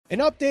An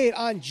update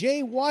on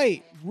Jay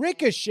White,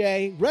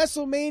 Ricochet,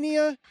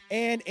 WrestleMania,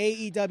 and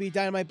AEW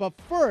Dynamite. But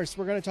first,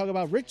 we're going to talk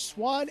about Rich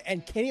Swann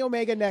and Kenny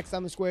Omega next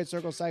on the Squared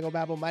Circle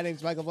Psychobabble. My name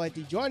is Michael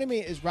Valenti. Joining me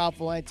is Ralph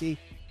Valenti.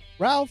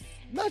 Ralph,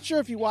 not sure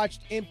if you watched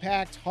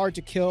Impact Hard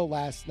to Kill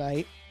last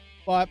night,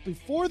 but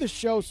before the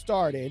show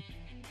started,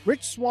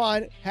 Rich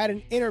Swann had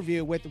an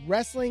interview with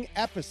Wrestling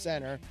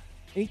Epicenter, and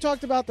he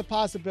talked about the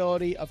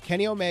possibility of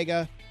Kenny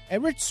Omega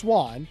and Rich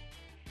Swann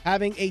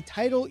having a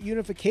title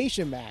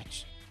unification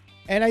match.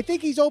 And I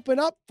think he's open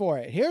up for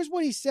it. Here's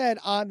what he said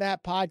on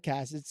that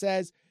podcast. It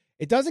says,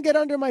 "It doesn't get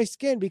under my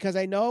skin because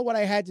I know what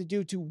I had to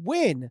do to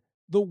win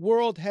the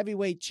World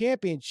Heavyweight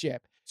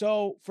Championship.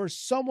 So for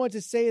someone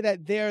to say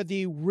that they're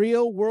the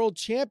real world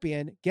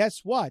champion, guess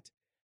what?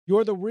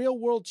 You're the real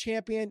world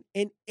champion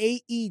in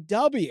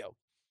AEW."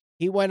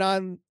 He went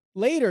on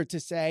later to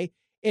say,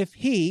 if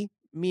he,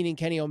 meaning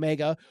Kenny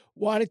Omega,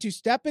 wanted to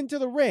step into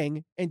the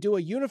ring and do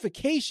a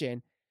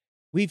unification,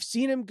 we've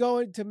seen him go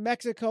into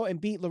Mexico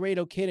and beat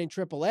Laredo Kid in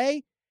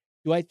AAA.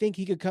 Do I think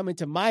he could come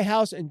into my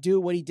house and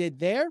do what he did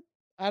there?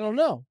 I don't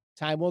know.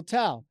 Time will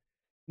tell.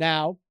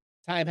 Now,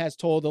 time has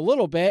told a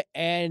little bit,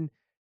 and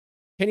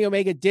Kenny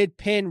Omega did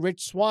pin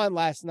Rich Swann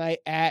last night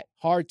at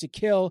Hard to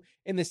Kill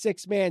in the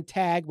six-man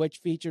tag, which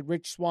featured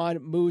Rich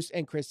Swann, Moose,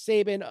 and Chris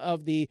Sabin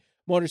of the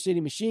Motor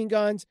City Machine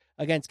Guns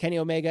against Kenny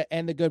Omega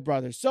and the Good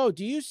Brothers. So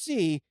do you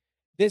see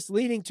this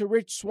leading to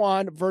Rich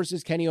Swann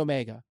versus Kenny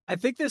Omega? I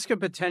think this could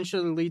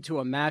potentially lead to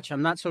a match.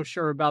 I'm not so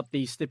sure about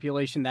the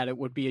stipulation that it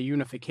would be a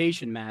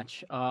unification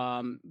match,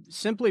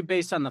 simply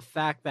based on the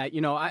fact that,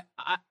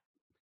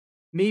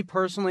 me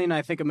personally, and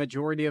I think a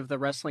majority of the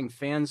wrestling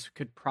fans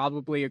could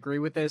probably agree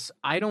with this,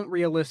 I don't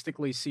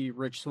realistically see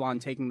Rich Swann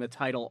taking the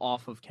title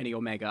off of Kenny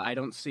Omega. I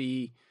don't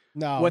see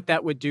what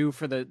that would do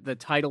for the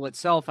title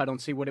itself. I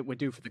don't see what it would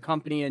do for the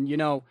company.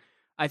 And,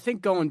 I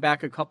think going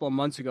back a couple of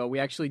months ago, we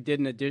actually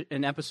did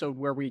an episode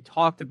where we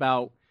talked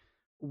about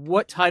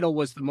what title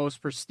was the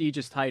most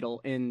prestigious title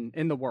in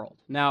the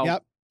world. Now,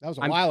 Yep, that was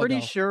a while ago. I'm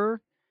pretty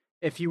sure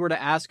if you were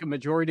to ask a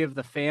majority of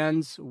the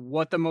fans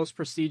what the most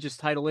prestigious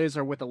title is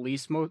or what the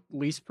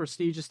least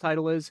prestigious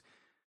title is,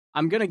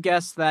 I'm going to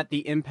guess that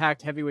the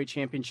Impact Heavyweight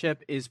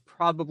Championship is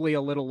probably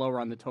a little lower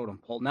on the totem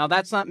pole. Now,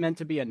 that's not meant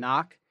to be a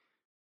knock,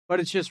 but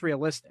it's just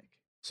realistic.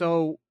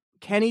 So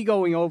Kenny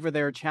going over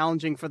there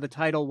challenging for the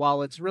title,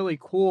 while it's really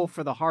cool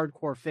for the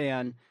hardcore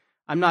fan,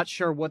 I'm not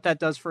sure what that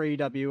does for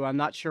AEW. I'm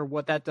not sure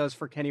what that does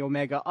for Kenny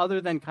Omega, other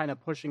than kind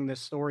of pushing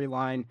this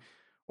storyline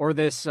or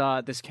this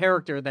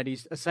character that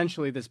he's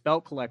essentially this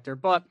belt collector.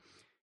 But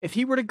if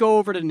he were to go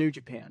over to New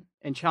Japan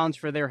and challenge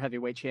for their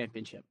heavyweight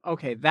championship,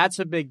 okay, that's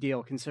a big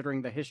deal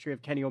considering the history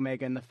of Kenny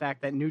Omega and the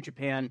fact that New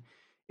Japan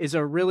is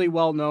a really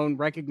well-known,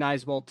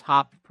 recognizable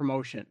top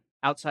promotion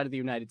outside of the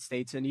United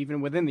States, and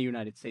even within the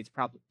United States,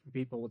 probably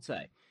people would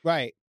say.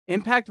 Right.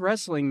 Impact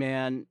Wrestling,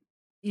 man,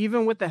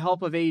 even with the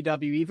help of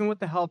AEW, even with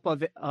the help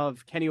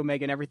of Kenny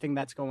Omega and everything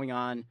that's going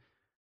on,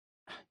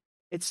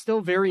 it's still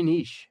very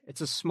niche.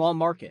 It's a small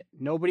market.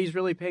 Nobody's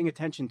really paying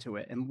attention to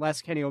it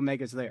unless Kenny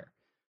Omega's there.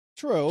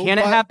 True. Can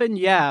it happen?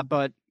 Yeah,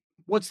 but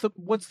what's the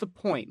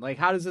point? Like,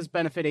 how does this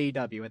benefit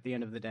AEW at the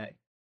end of the day?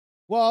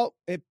 Well,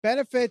 it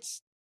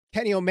benefits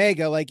Kenny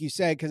Omega, like you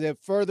said, because it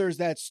furthers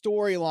that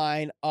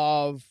storyline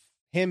of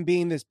him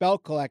being this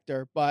belt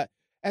collector. But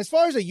as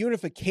far as a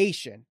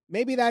unification,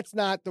 maybe that's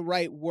not the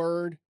right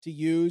word to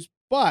use,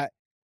 but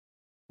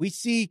we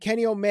see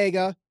Kenny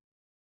Omega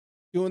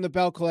doing the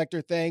belt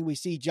collector thing. We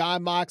see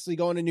Jon Moxley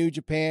going to New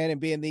Japan and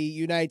being the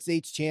United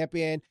States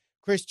champion.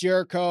 Chris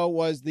Jericho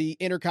was the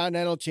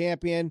Intercontinental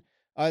champion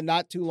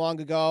not too long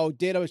ago,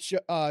 did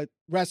a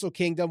Wrestle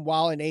Kingdom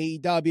while in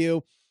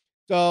AEW.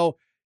 So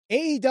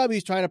AEW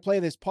is trying to play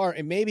this part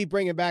and maybe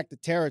bringing back the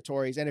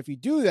territories. And if you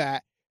do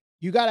that,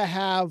 you got to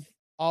have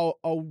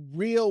a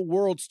real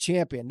world's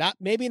champion,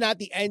 maybe not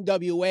the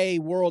NWA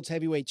World's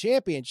Heavyweight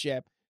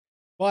Championship,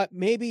 but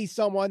maybe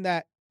someone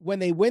that when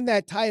they win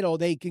that title,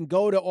 they can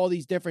go to all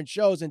these different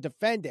shows and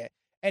defend it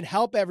and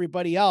help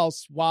everybody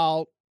else,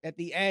 while at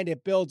the end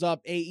it builds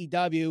up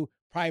AEW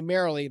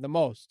primarily the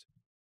most.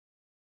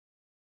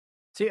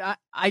 See,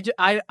 I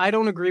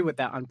don't agree with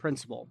that on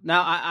principle.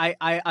 Now,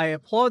 I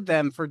applaud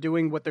them for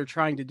doing what they're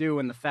trying to do,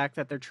 and the fact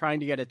that they're trying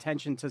to get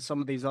attention to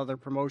some of these other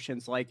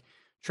promotions like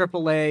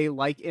AAA,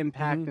 like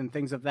Impact, and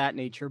things of that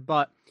nature.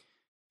 But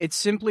it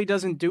simply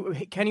doesn't do.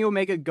 Kenny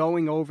Omega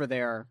going over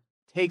there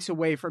takes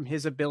away from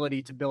his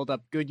ability to build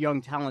up good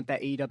young talent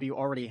that AEW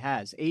already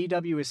has.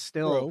 AEW is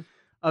still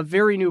a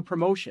very new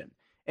promotion,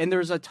 and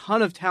there's a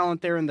ton of talent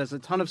there, and there's a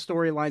ton of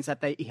storylines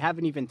that they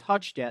haven't even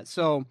touched yet.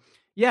 So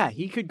yeah,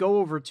 he could go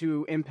over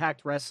to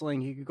Impact Wrestling.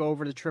 He could go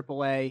over to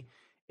AAA.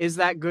 Is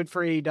that good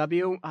for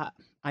AEW?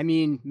 I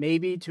mean,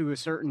 maybe to a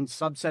certain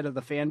subset of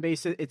the fan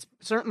base. It's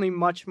certainly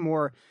much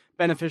more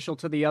beneficial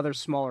to the other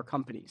smaller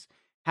companies.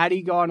 Had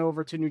he gone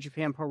over to New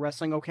Japan Pro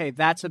Wrestling, okay,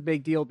 that's a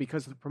big deal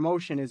because the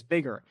promotion is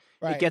bigger.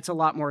 Right. It gets a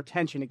lot more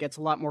attention. It gets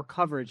a lot more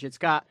coverage. It's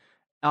got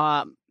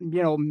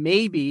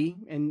maybe,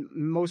 and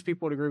most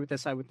people would agree with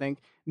this, I would think,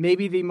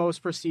 maybe the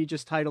most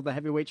prestigious title, the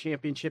heavyweight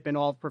championship in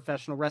all of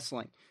professional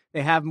wrestling.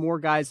 They have more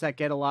guys that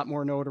get a lot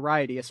more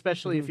notoriety,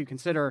 especially if you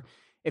consider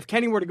if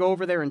Kenny were to go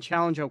over there and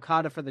challenge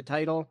Okada for the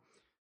title,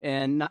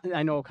 and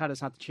I know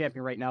Okada's not the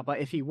champion right now, but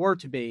if he were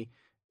to be,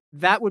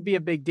 that would be a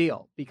big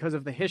deal because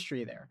of the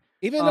history there.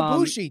 Even the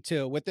Bushi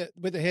too, with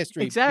the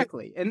history.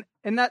 Exactly.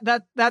 And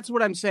that's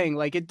what I'm saying.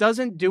 Like, it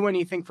doesn't do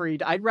anything for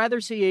AEW. I'd rather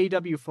see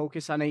AEW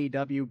focus on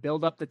AEW,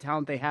 build up the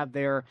talent they have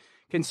there,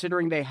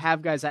 considering they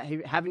have guys that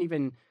haven't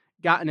even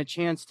gotten a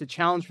chance to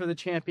challenge for the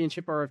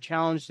championship or have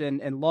challenged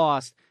and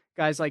lost,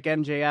 guys like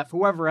MJF,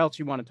 whoever else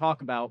you want to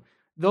talk about.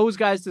 Those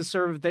guys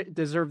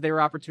deserve their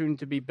opportunity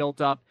to be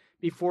built up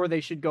before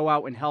they should go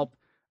out and help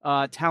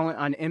talent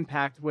on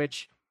Impact,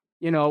 which,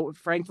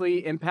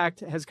 frankly, Impact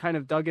has kind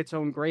of dug its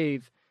own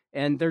grave.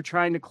 And they're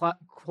trying to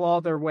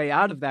claw their way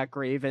out of that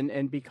grave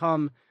and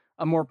become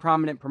a more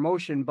prominent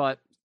promotion. But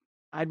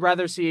I'd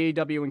rather see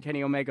AEW and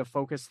Kenny Omega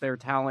focus their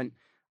talent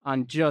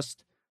on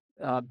just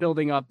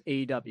building up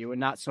AEW and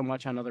not so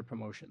much on other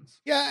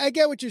promotions. Yeah, I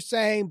get what you're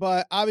saying,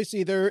 but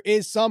obviously there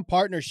is some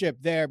partnership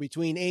there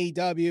between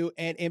AEW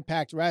and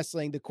Impact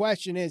Wrestling. The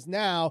question is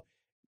now,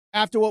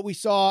 after what we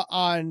saw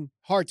on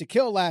Hard to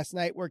Kill last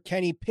night, where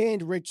Kenny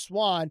pinned Rich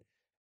Swann,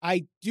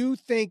 I do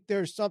think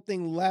there's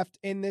something left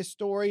in this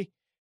story.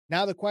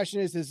 Now the question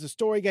is, does the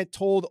story get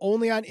told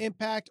only on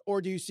Impact,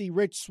 or do you see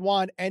Rich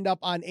Swann end up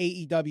on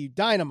AEW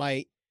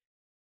Dynamite?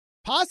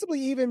 Possibly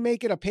even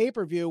make it a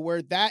pay-per-view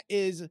where that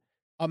is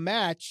a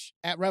match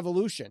at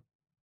Revolution.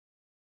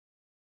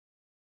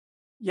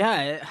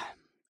 Yeah,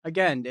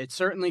 again, it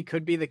certainly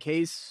could be the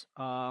case.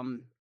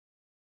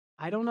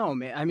 I don't know,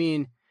 man. I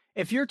mean,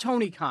 if you're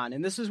Tony Khan,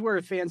 and this is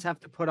where fans have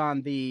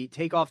to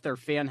take off their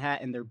fan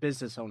hat and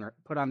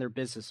put on their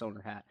business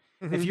owner hat.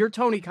 Mm-hmm. If you're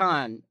Tony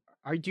Khan,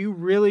 do you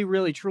really,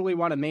 really, truly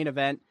want to main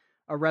event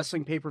a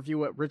wrestling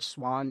pay-per-view at Rich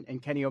Swann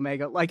and Kenny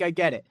Omega? Like, I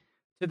get it.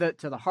 To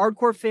the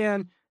hardcore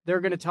fan, they're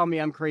going to tell me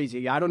I'm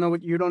crazy. You don't know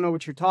what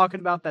you're talking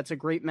about. That's a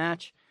great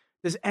match.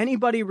 Does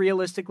anybody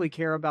realistically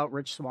care about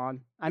Rich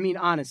Swann? I mean,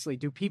 honestly,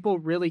 do people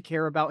really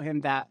care about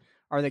him that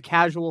are the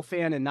casual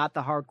fan and not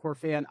the hardcore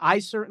fan? I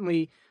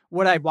certainly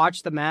would. I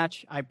watch the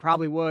match. I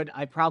probably would.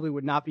 I probably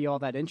would not be all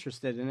that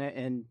interested in it.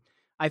 And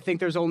I think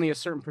there's only a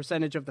certain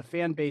percentage of the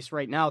fan base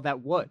right now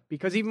that would,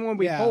 because even when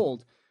we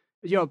polled,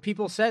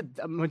 people said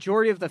a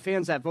majority of the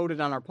fans that voted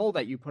on our poll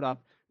that you put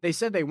up, they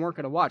said they weren't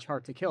going to watch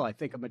Hard to Kill. I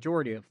think a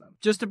majority of them.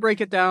 Just to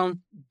break it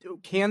down,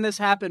 can this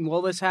happen?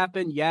 Will this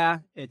happen? Yeah,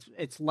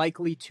 it's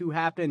likely to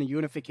happen. A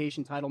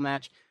unification title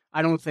match.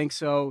 I don't think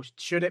so.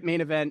 Should it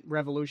main event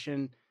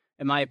Revolution?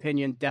 In my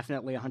opinion,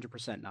 definitely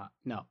 100% not.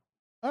 No.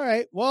 All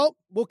right. Well,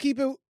 we'll keep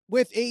it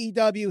with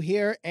AEW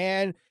here,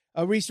 and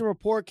a recent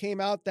report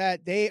came out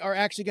that they are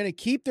actually going to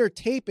keep their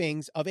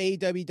tapings of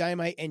AEW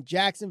Dynamite in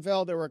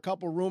Jacksonville. There were a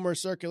couple rumors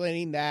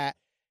circulating that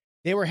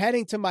they were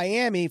heading to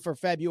Miami for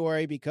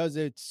February because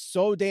it's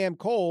so damn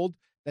cold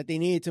that they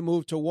needed to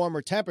move to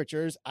warmer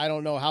temperatures. I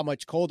don't know how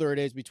much colder it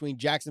is between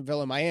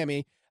Jacksonville and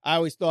Miami. I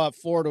always thought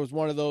Florida was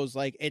one of those,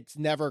 like, it's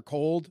never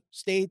cold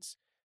states.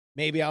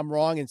 Maybe I'm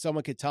wrong and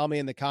someone could tell me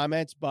in the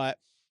comments, but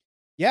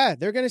yeah,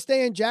 they're going to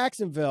stay in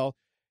Jacksonville.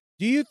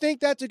 Do you think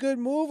that's a good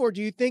move, or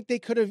do you think they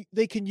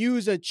can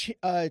use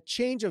a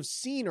change of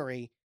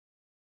scenery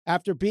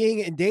after being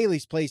in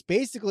Daly's place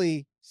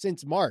basically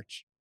since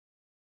March?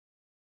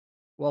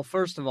 Well,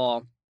 first of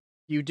all,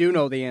 you do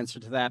know the answer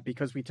to that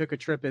because we took a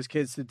trip as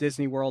kids to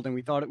Disney World and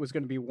we thought it was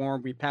going to be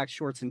warm. We packed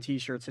shorts and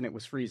T-shirts and it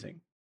was freezing.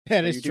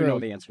 That is true. You do know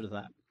the answer to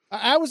that.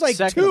 I was like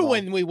Second 2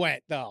 when we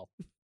went, though.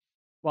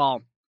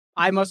 Well,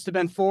 I must have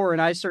been 4,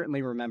 and I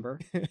certainly remember.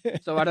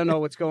 So I don't know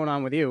what's going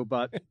on with you,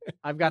 but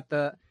I've got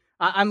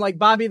I'm like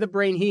Bobby the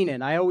Brain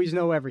Heenan. I always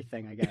know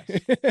everything, I guess.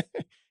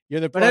 You're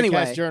the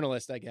podcast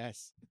journalist, I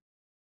guess.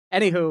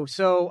 Anywho,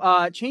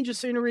 so change of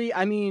scenery.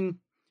 I mean,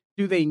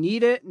 do they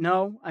need it?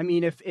 No. I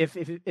mean, if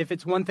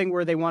it's one thing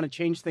where they want to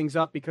change things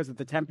up because of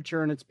the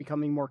temperature and it's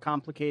becoming more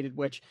complicated,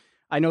 which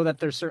I know that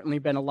there's certainly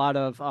been a lot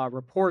of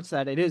reports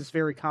that it is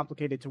very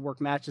complicated to work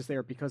matches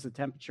there because the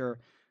temperature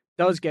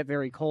does get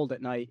very cold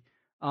at night.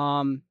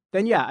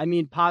 Then yeah, I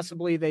mean,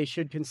 possibly they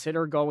should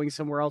consider going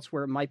somewhere else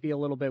where it might be a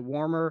little bit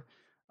warmer,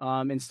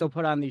 and still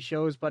put on these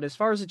shows. But as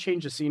far as a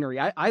change of scenery,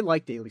 I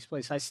like Daly's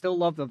Place. I still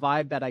love the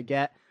vibe that I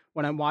get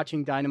when I'm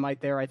watching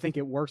Dynamite there. I think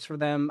it works for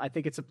them. I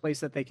think it's a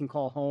place that they can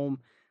call home.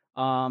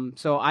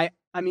 So I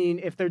mean,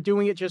 if they're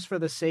doing it just for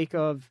the sake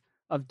of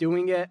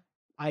doing it,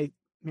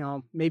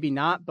 maybe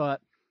not,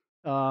 but,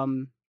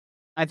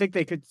 I think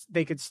they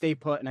could stay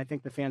put, and I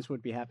think the fans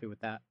would be happy with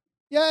that.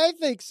 Yeah, I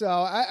think so.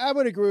 I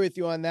would agree with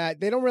you on that.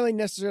 They don't really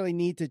necessarily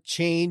need to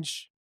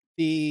change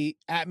the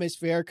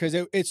atmosphere because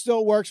it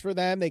still works for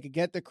them. They could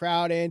get the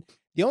crowd in.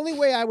 The only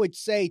way I would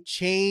say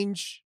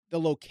change the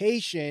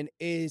location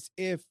is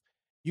if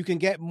you can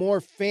get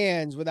more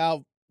fans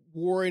without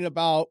worrying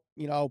about,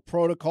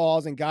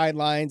 protocols and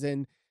guidelines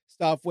and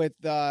stuff with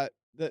the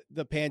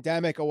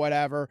pandemic or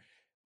whatever.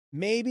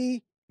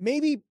 Maybe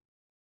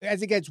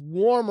as it gets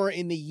warmer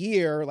in the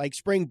year, like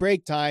spring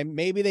break time,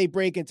 maybe they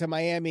break into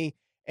Miami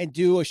and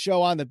do a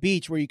show on the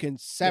beach where you can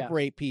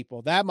separate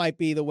people. That might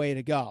be the way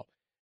to go.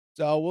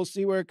 So we'll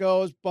see where it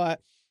goes.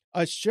 But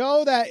a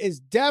show that is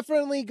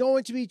definitely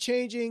going to be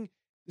changing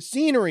the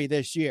scenery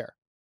this year,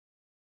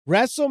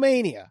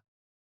 WrestleMania.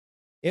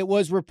 It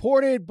was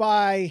reported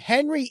by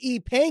Henry E.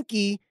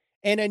 Pankey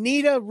and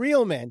Anita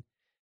Reelman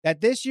that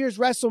this year's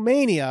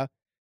WrestleMania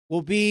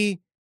will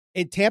be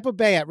in Tampa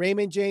Bay at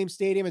Raymond James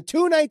Stadium, a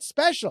 2-night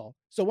special.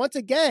 So once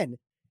again,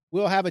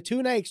 we'll have a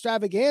 2-night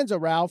extravaganza,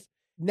 Ralph.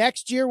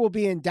 Next year will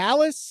be in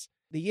Dallas.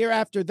 The year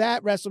after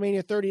that,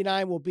 WrestleMania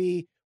 39 will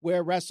be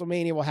where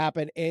WrestleMania will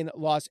happen in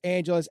Los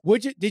Angeles.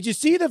 Did you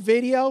see the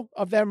video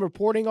of them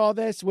reporting all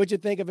this? What'd you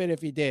think of it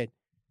if you did?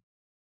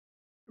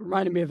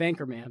 Reminded me of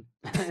Anchorman.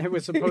 It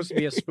was supposed to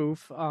be a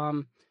spoof.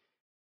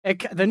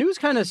 The news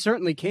kind of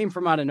certainly came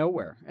from out of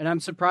nowhere, and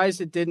I'm surprised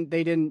they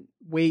didn't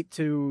wait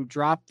to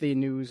drop the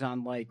news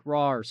on like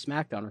Raw or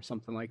SmackDown or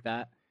something like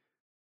that.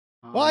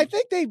 Well, I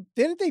think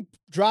they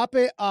drop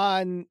it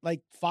on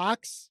like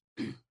Fox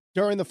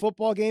during the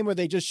football game where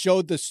they just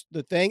showed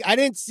the thing. I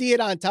didn't see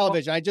it on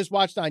television. I just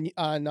watched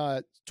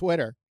on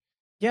Twitter.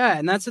 Yeah,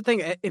 and that's the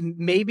thing.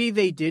 Maybe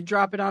they did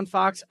drop it on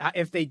Fox.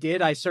 If they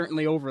did, I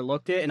certainly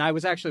overlooked it, and I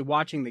was actually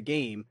watching the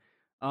game.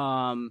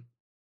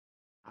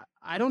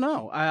 I don't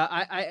know.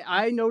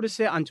 I noticed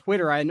it on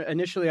Twitter.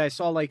 Initially I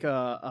saw like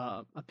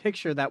a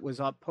picture that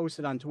was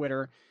posted on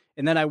Twitter,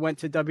 and then I went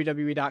to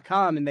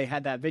WWE.com and they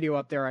had that video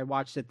up there. I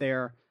watched it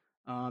there,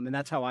 and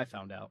that's how I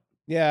found out.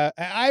 Yeah,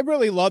 I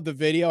really love the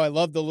video. I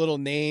love the little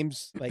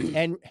names like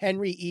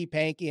Henry E.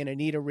 Pankey and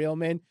Anita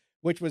Reelman,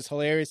 which was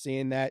hilarious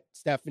seeing that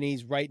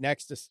Stephanie's right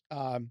next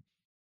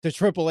to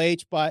Triple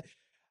H. But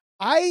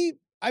I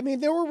mean,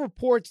 there were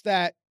reports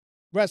that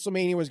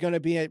WrestleMania was going to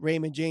be at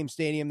Raymond James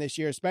Stadium this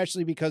year,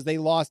 especially because they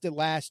lost it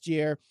last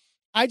year.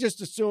 I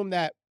just assumed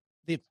that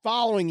the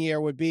following year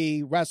would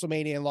be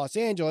WrestleMania in Los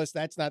Angeles.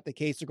 That's not the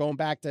case. They're going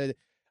back to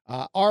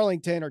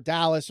Arlington or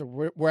Dallas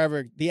or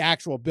wherever the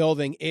actual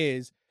building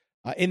is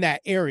in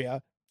that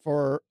area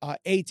for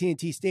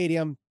AT&T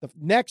Stadium the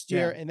next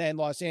year, and then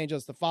Los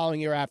Angeles the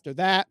following year after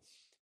that.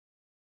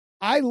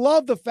 I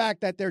love the fact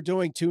that they're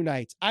doing 2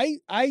 nights. I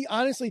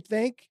honestly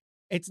think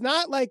it's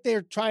not like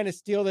they're trying to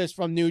steal this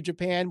from New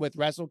Japan with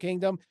Wrestle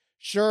Kingdom.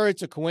 Sure,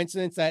 it's a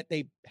coincidence that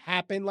they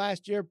happened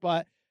last year,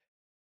 but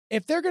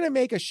if they're going to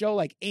make a show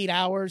like 8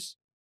 hours,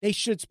 they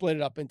should split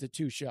it up into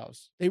 2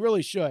 shows. They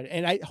really should.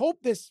 And I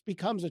hope this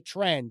becomes a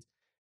trend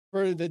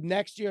for the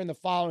next year and the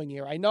following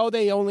year. I know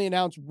they only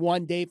announced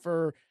one date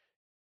for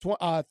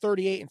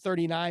 38 and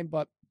 39,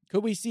 but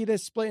could we see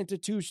this split into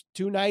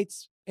two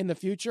nights in the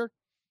future?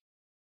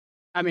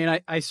 I mean,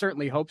 I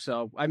certainly hope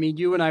so. I mean,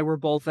 you and I were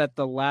both at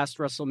the last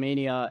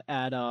WrestleMania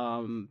at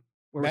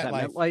where was that,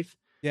 MetLife?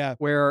 Yeah,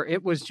 where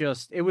it was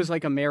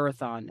like a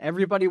marathon.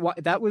 Everybody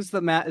that was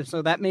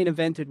so that main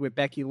evented with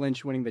Becky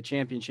Lynch winning the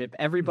championship.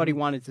 Everybody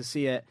wanted to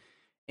see it,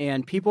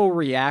 and people were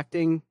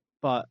reacting.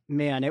 But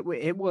man,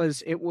 it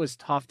was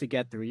tough to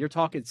get through. You're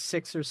talking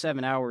 6 or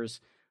 7 hours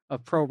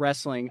of pro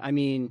wrestling. I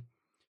mean,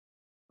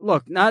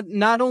 look,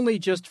 not only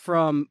just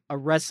from a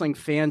wrestling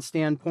fan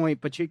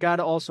standpoint, but you got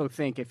to also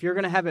think if you're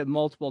going to have it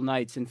multiple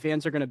nights and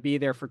fans are going to be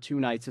there for 2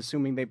 nights,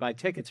 assuming they buy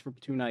tickets for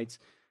 2 nights,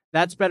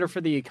 that's better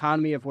for the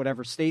economy of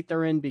whatever state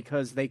they're in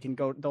because they can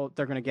go.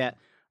 They're going to get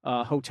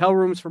hotel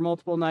rooms for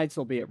multiple nights.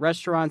 They'll be at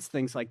restaurants,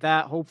 things like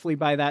that. Hopefully,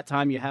 by that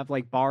time, you have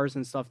like bars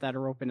and stuff that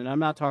are open. And I'm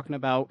not talking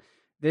about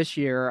this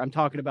year. I'm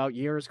talking about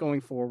years going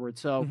forward.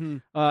 So,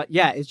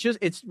 yeah,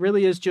 it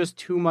really is just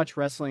too much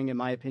wrestling, in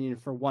my opinion,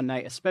 for one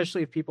night,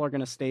 especially if people are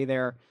going to stay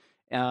there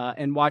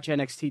and watch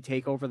NXT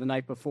TakeOver the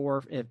night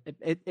before.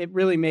 It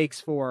really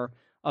makes for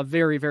a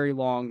very, very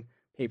long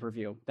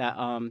pay-per-view that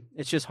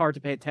it's just hard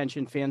to pay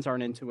attention. Fans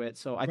aren't into it.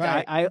 So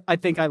I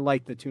think I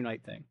like the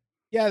 2-night thing.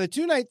 Yeah, the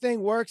 2-night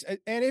thing works.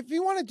 And if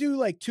you want to do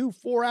like 2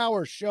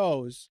 4-hour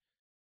shows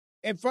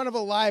in front of a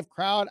live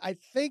crowd, I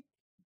think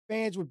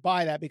fans would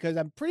buy that because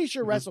I'm pretty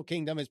sure Wrestle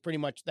Kingdom is pretty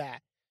much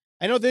that.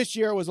 I know this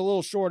year was a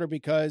little shorter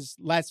because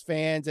less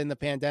fans and the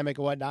pandemic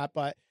and whatnot,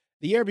 but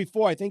the year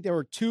before, I think there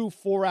were 2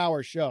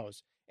 4-hour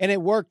shows and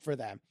it worked for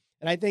them.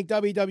 And I think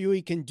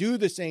WWE can do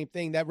the same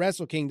thing that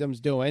Wrestle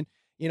Kingdom's doing,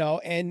 you know,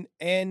 and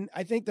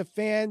I think the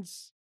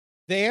fans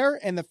there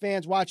and the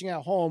fans watching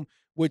at home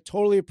would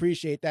totally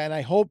appreciate that. And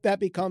I hope that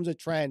becomes a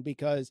trend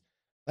because,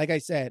 like I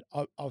said,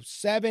 a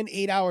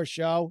 7-8 hour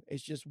show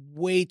is just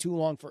way too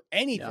long for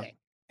anything. Yeah.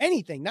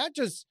 Anything, not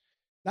just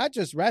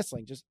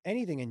wrestling, just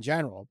anything in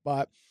general.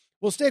 But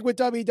we'll stick with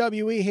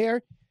WWE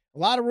here. A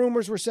lot of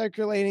rumors were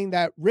circulating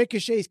that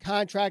Ricochet's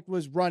contract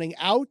was running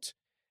out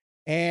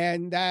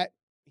and that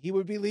he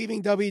would be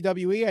leaving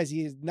WWE as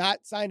he has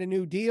not signed a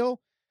new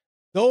deal.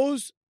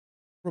 Those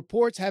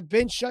reports have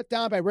been shut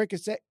down by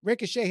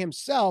Ricochet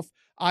himself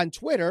on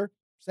Twitter,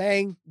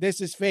 saying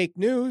this is fake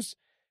news.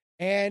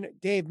 And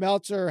Dave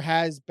Meltzer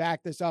has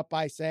backed this up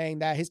by saying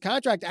that his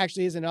contract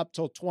actually isn't up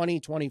till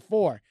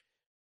 2024.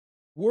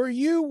 Were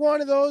you one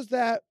of those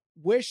that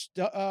wish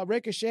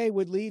Ricochet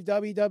would leave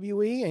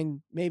WWE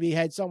and maybe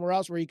head somewhere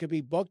else where he could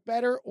be booked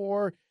better?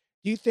 Or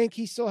do you think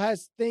he still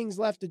has things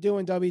left to do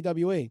in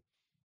WWE?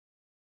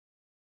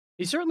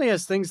 He certainly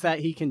has things that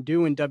he can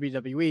do in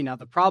WWE. Now,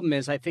 the problem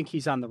is I think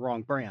he's on the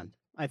wrong brand.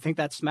 I think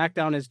that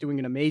SmackDown is doing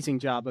an amazing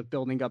job of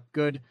building up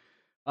good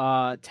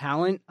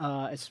talent,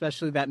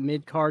 especially that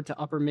mid card to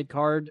upper mid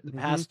card. The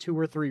past 2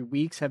 or 3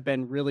 weeks have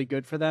been really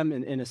good for them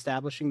in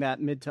establishing that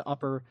mid to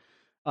upper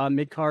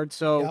mid card.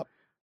 So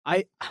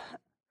I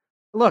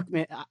look,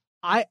 man,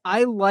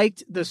 I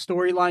liked the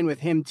storyline with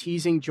him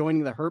teasing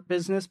joining the Hurt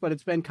Business, but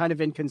it's been kind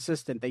of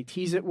inconsistent. They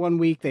tease it 1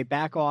 week, they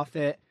back off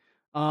it.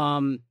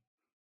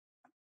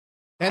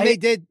 They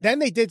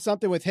did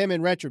something with him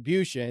in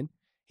Retribution.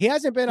 He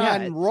hasn't been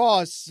on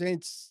Raw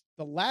since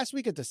the last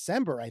week of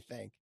December, I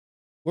think,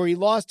 where he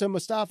lost to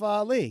Mustafa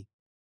Ali.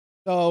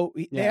 So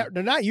they're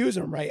not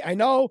using him right. I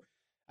know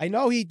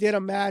he did a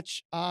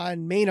match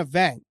on Main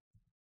Event,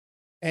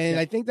 and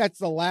I think that's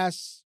the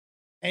last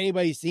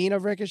anybody's seen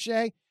of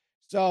Ricochet.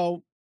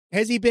 So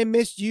has he been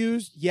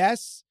misused?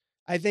 Yes.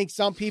 I think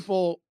some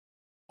people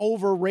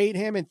overrate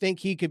him and think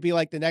he could be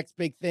like the next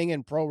big thing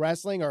in pro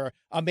wrestling or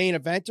a main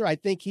eventer. I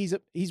think he's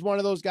one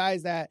of those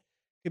guys that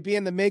could be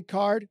in the mid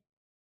card,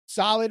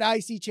 solid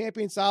IC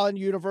champion, solid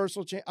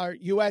Universal or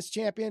US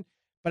champion.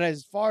 But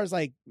as far as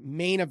like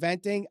main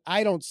eventing,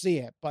 I don't see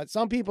it. But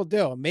some people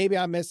do. Maybe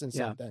I'm missing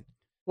something.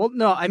 Well,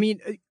 no, I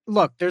mean,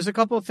 look, there's a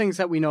couple of things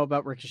that we know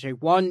about Ricochet.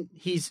 One,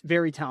 he's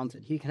very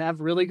talented. He can have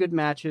really good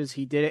matches.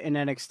 He did it in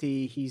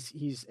NXT.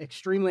 He's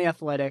extremely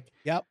athletic.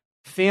 Yep.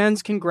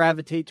 Fans can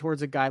gravitate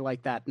towards a guy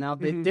like that. Now,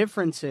 the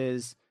difference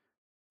is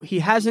he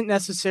hasn't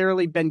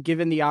necessarily been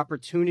given the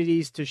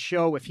opportunities to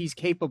show if he's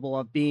capable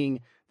of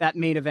being that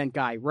main event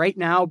guy. Right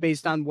now,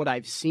 based on what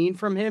I've seen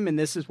from him, and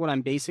this is what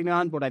I'm basing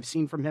on, what I've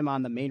seen from him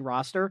on the main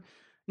roster,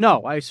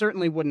 no, I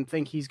certainly wouldn't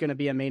think he's going to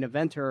be a main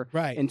eventer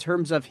in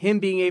terms of him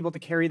being able to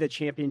carry the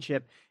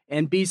championship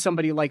and be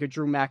somebody like a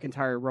Drew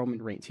McIntyre or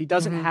Roman Reigns. He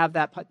doesn't have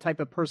that type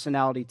of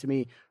personality to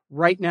me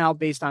right now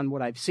based on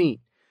what I've seen.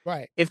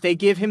 Right. If they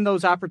give him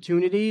those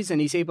opportunities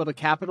and he's able to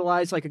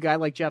capitalize like a guy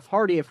like Jeff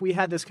Hardy, if we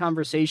had this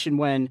conversation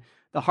when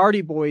the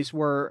Hardy Boys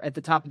were at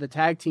the top of the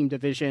tag team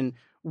division,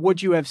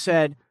 would you have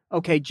said,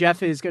 okay,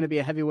 Jeff is going to be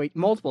a heavyweight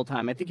multiple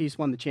time? I think he's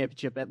won the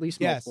championship at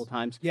least multiple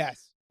times.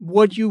 Yes.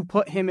 Would you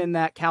put him in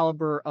that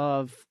caliber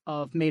of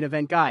main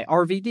event guy?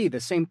 RVD, the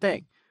same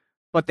thing.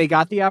 But they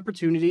got the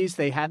opportunities.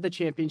 They had the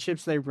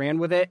championships. They ran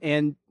with it.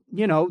 And,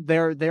 you know,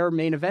 they're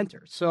main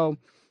eventers. So,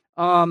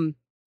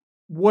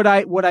 would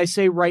I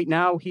say right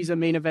now he's a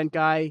main event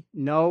guy?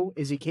 No.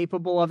 Is he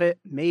capable of it?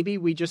 Maybe.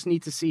 We just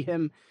need to see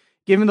him,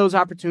 give him those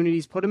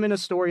opportunities, put him in a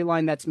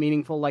storyline that's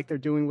meaningful like they're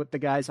doing with the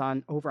guys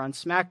over on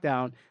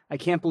SmackDown. I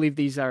can't believe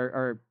these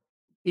are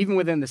even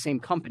within the same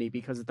company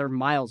because they're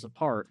miles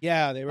apart.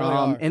 Yeah, they really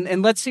are.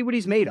 And let's see what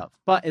he's made of.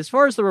 But as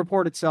far as the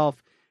report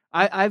itself,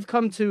 I've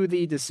come to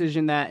the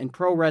decision that in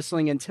pro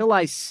wrestling, until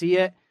I see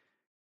it,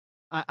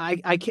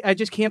 I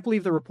just can't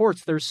believe the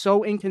reports. They're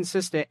so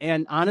inconsistent,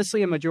 and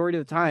honestly, a majority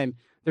of the time,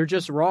 they're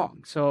just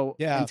wrong. So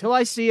until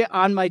I see it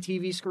on my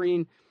TV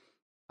screen,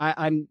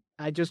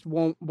 I just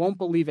won't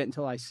believe it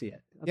until I see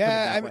it.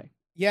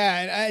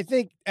 And I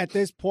think at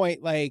this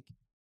point, like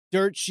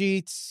dirt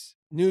sheets,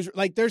 news,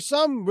 like there's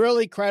some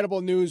really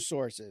credible news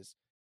sources,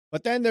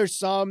 but then there's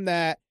some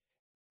that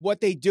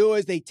what they do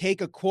is they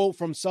take a quote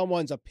from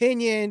someone's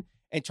opinion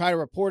and try to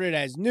report it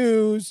as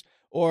news,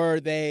 or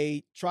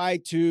they try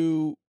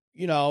to,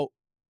 you know,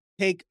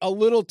 take a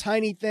little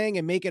tiny thing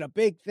and make it a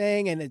big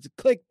thing, and it's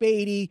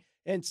clickbaity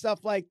and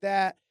stuff like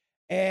that.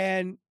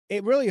 And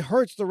it really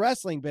hurts the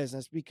wrestling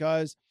business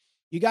because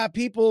you got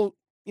people,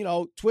 you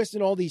know,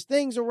 twisting all these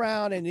things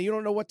around and you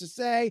don't know what to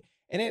say.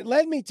 And it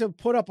led me to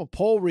put up a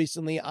poll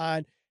recently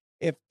on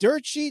if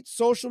Dirt Sheet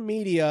social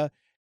media,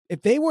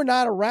 if they were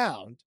not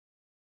around,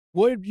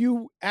 would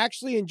you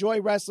actually enjoy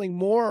wrestling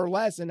more or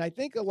less? And I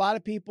think a lot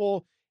of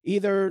people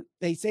either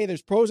they say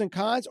there's pros and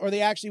cons, or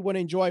they actually would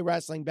enjoy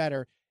wrestling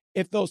better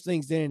if those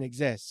things didn't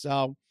exist.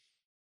 So,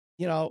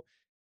 you know,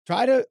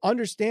 try to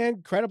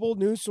understand credible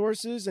news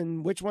sources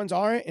and which ones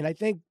aren't. And I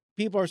think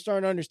people are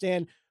starting to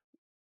understand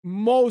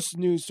most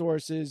news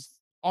sources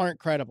aren't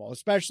credible,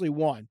 especially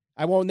one.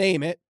 I won't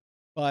name it,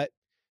 but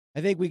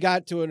I think we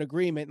got to an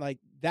agreement like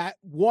that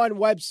one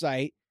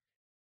website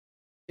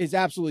is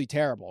absolutely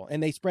terrible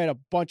and they spread a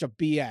bunch of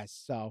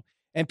BS. So,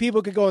 and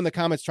people could go in the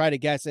comments, try to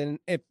guess. And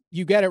if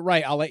you get it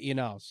right, I'll let you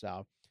know.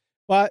 So,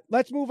 but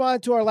let's move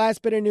on to our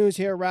last bit of news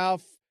here,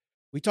 Ralph.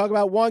 We talk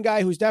about one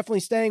guy who's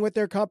definitely staying with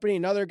their company.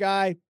 Another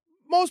guy,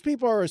 most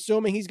people are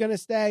assuming he's going to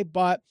stay,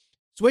 but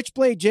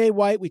Switchblade Jay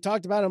White, we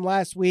talked about him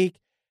last week,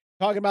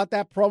 talking about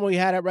that promo he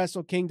had at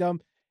Wrestle Kingdom.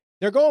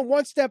 They're going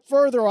one step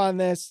further on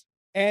this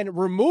and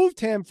removed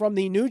him from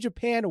the New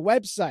Japan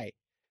website.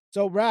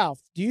 So, Ralph,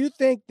 do you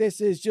think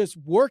this is just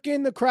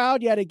working the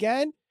crowd yet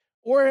again,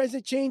 or has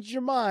it changed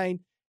your mind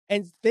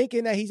and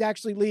thinking that he's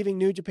actually leaving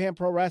New Japan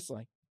Pro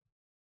Wrestling?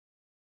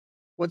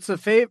 What's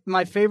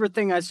my favorite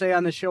thing I say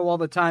on the show all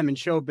the time in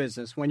show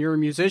business? When you're a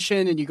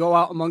musician and you go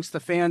out amongst the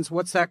fans,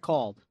 what's that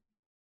called?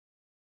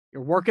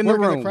 You're working the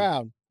room. The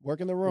crowd.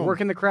 Working the room.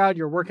 Working the crowd,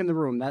 you're working the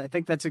room. I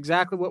think that's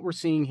exactly what we're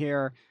seeing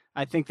here.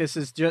 I think this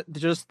is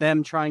just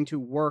them trying to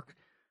work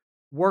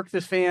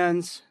the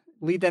fans,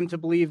 lead them to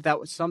believe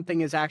that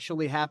something is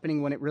actually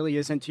happening when it really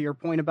isn't. To your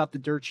point about the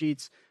dirt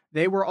sheets,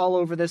 they were all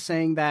over this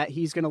saying that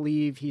he's going to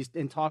leave. He's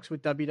in talks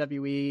with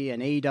WWE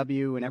and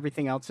AEW and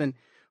everything else. And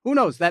who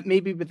knows, that may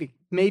be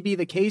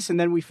the case. And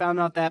then we found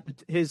out that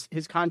his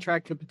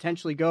contract could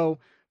potentially go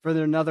for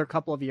another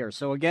couple of years.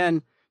 So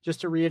again,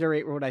 just to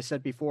reiterate what I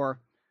said before,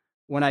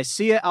 when I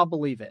see it, I'll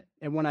believe it.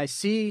 And when I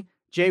see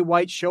Jay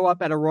White show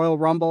up at a Royal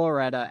Rumble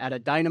or at a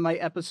Dynamite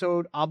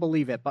episode, I'll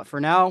believe it. But for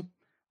now,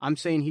 I'm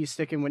saying he's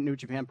sticking with New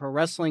Japan Pro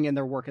Wrestling and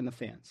they're working the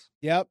fans.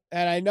 Yep.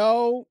 And I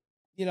know,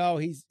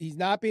 he's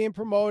not being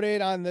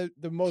promoted on the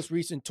most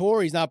recent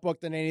tour. He's not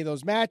booked in any of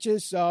those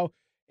matches. So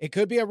it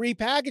could be a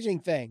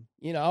repackaging thing,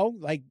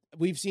 like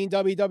we've seen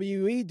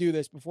WWE do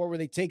this before where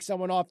they take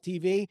someone off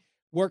TV,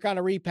 work on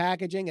a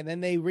repackaging, and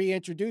then they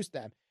reintroduce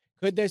them.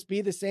 Could this be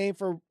the same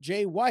for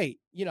Jay White?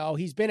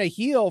 He's been a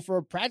heel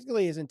for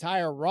practically his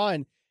entire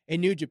run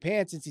in New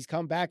Japan since he's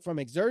come back from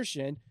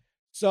exertion.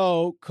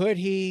 So could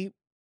he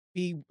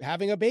be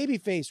having a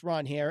babyface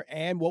run here?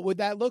 And what would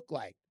that look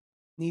like?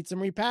 Need some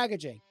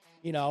repackaging,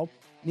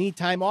 need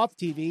time off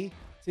TV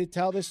to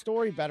tell this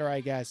story better, I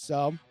guess.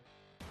 So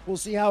we'll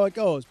see how it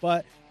goes.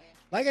 But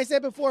like I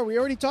said before, we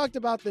already talked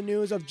about the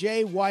news of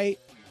Jay White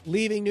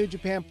leaving New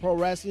Japan Pro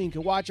Wrestling. You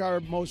can watch our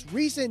most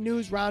recent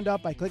news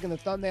roundup by clicking the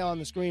thumbnail on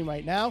the screen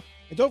right now.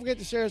 And don't forget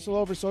to share us all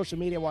over social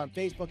media. We're on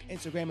Facebook,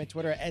 Instagram, and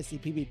Twitter at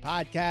SCPB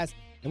Podcast.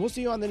 And we'll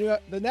see you on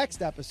the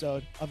next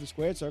episode of the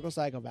Squared Circle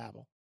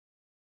Psychobabble.